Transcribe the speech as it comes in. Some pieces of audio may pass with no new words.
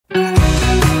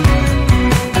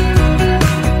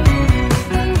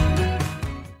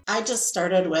just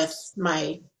started with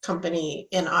my company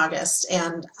in August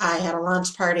and I had a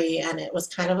launch party and it was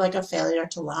kind of like a failure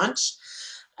to launch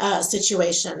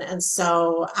situation. And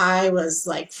so I was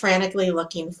like frantically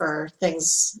looking for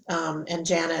things, and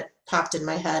Janet popped in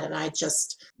my head, and I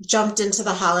just jumped into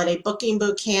the holiday booking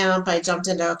boot camp. I jumped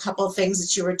into a couple of things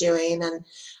that you were doing,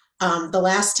 and the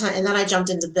last time, and then I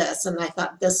jumped into this, and I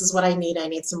thought, this is what I need. I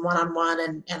need some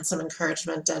one-on-one and some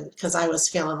encouragement, and because I was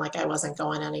feeling like I wasn't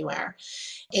going anywhere.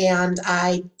 And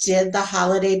I did the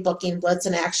holiday booking blitz,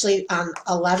 and actually on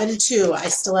 11/2, I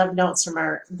still have notes from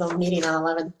the meeting on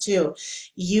 11/2.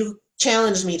 You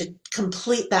challenged me to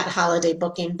complete that holiday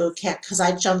booking boot camp because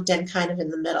I jumped in kind of in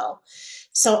the middle.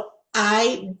 So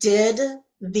I did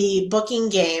the booking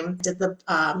game, did the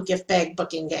gift bag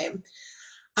booking game.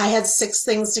 I had 6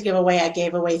 things to give away. I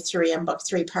gave away 3 and booked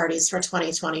 3 parties for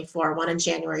 2024, one in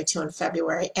January, 2 in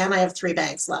February, and I have 3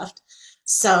 bags left.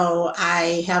 So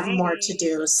I have more to Right.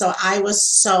 do. So I was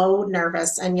so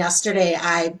nervous. And yesterday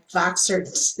I Voxered,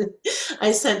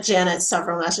 I sent Janet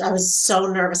several messages. I was so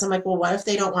nervous. I'm like, well, what if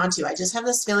they don't want to? I just have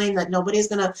this feeling that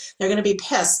they're gonna be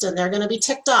pissed and they're gonna be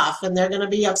ticked off and they're gonna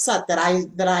be upset that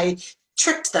I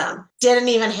tricked them. Didn't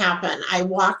even happen. I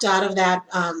walked out of that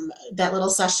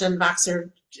little session, Voxer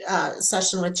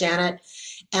session with Janet,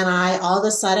 and all of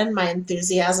a sudden my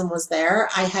enthusiasm was there.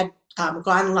 I had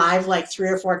gone live like 3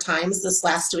 or 4 times this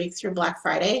last week through Black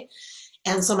Friday.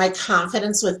 And so my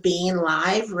confidence with being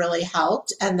live really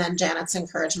helped. And then Janet's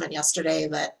encouragement yesterday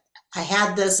that I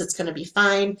had this, it's going to be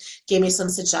fine, gave me some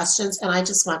suggestions, and I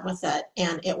just went with it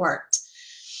and it worked.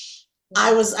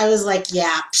 I was like,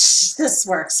 yeah, psh, this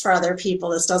works for other people.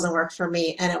 This doesn't work for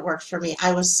me. And it worked for me.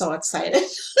 I was so excited.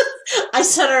 I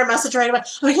sent her a message right away.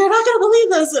 I'm like, you're not going to believe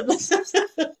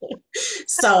this.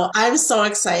 So I'm so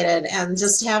excited. And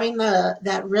just having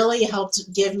that really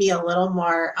helped give me a little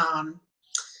more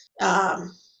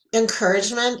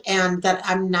encouragement, and that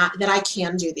I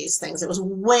can do these things. It was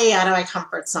way out of my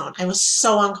comfort zone. I was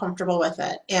so uncomfortable with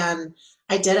it. And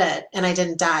I did it and I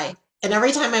didn't die. And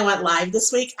every time I went live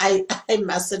this week, I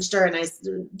messaged her and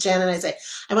Jan and I say,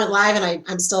 I went live and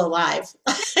I'm still alive.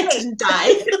 I Hey, didn't die.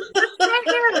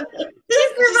 yeah, she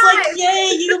She's like, survived.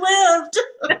 yay, you lived.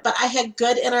 But I had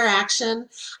good interaction.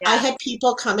 I Yeah. had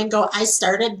people come and go. I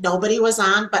started, nobody was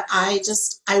on, but I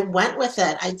went with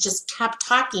it. I just kept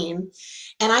talking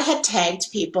and I had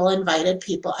tagged people, invited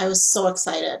people. I was so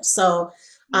excited. So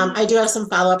I do have some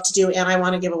follow up to do, and I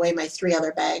want to give away my 3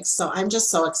 other bags. So I'm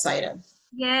just so excited.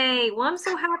 Yay. Well, I'm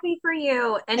so happy for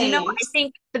you. And I Thanks.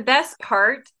 think the best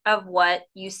part of what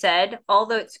you said,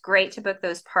 although it's great to book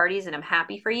those parties and I'm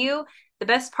happy for you, the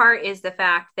best part is the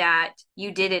fact that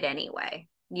you did it anyway.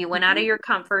 You went out of Mhm. your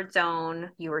comfort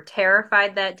zone. You were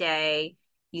terrified that day.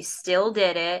 You still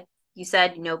did it. You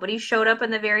said nobody showed up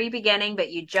in the very beginning,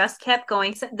 but you just kept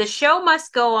going. So the show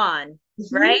must go on,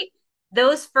 Mhm. right?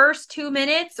 Those first 2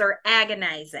 minutes are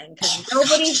agonizing because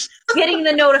nobody's getting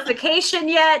the notification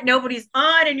yet. Nobody's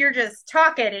on, and you're just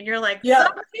talking, and you're like, Yep.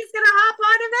 somebody's gonna hop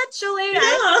on eventually. I'm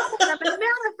Yeah. gonna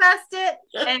manifest it.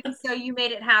 And so you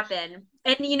made it happen.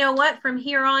 And you know what? From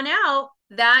here on out,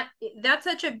 that's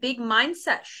such a big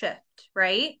mindset shift,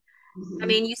 right? I Mhm.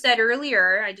 mean, you said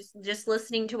earlier, I just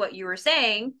listening to what you were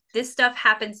saying, this stuff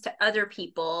happens to other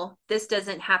people. This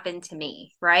doesn't happen to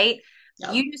me, right?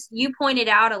 Yep. You pointed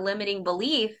out a limiting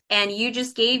belief and you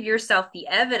just gave yourself the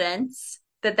evidence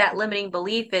that that limiting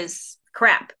belief is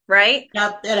crap, right?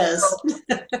 Yep. It is. So,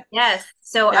 yes.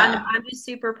 So Yeah. I'm just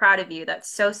super proud of you. That's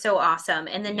so so awesome.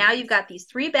 And then now you've got these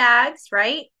 3 bags,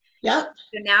 right? Yep.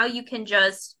 So now you can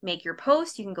just make your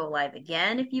post. You can go live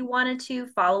again if you wanted to,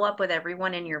 follow up with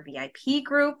everyone in your VIP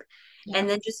group, and Yep.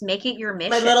 then just make it your My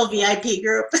mission. little VIP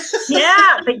group.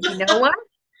 Yeah, but you know what?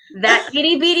 That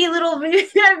itty bitty little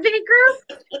VIP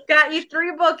group got you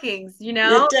 3 bookings,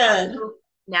 It did. So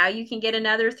now you can get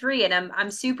another 3, and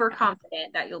I'm super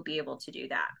confident that you'll be able to do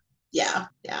that. Yeah.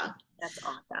 Yeah. That's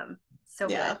awesome. So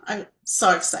good. Yeah. I'm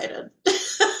so excited.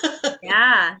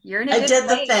 Yeah, you're in a I good did the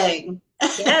place. thing.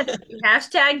 Yes, you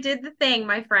hashtag did the thing,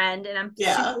 my friend, and I'm super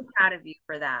Yeah. proud of you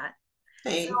for that. So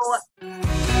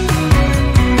Thanks.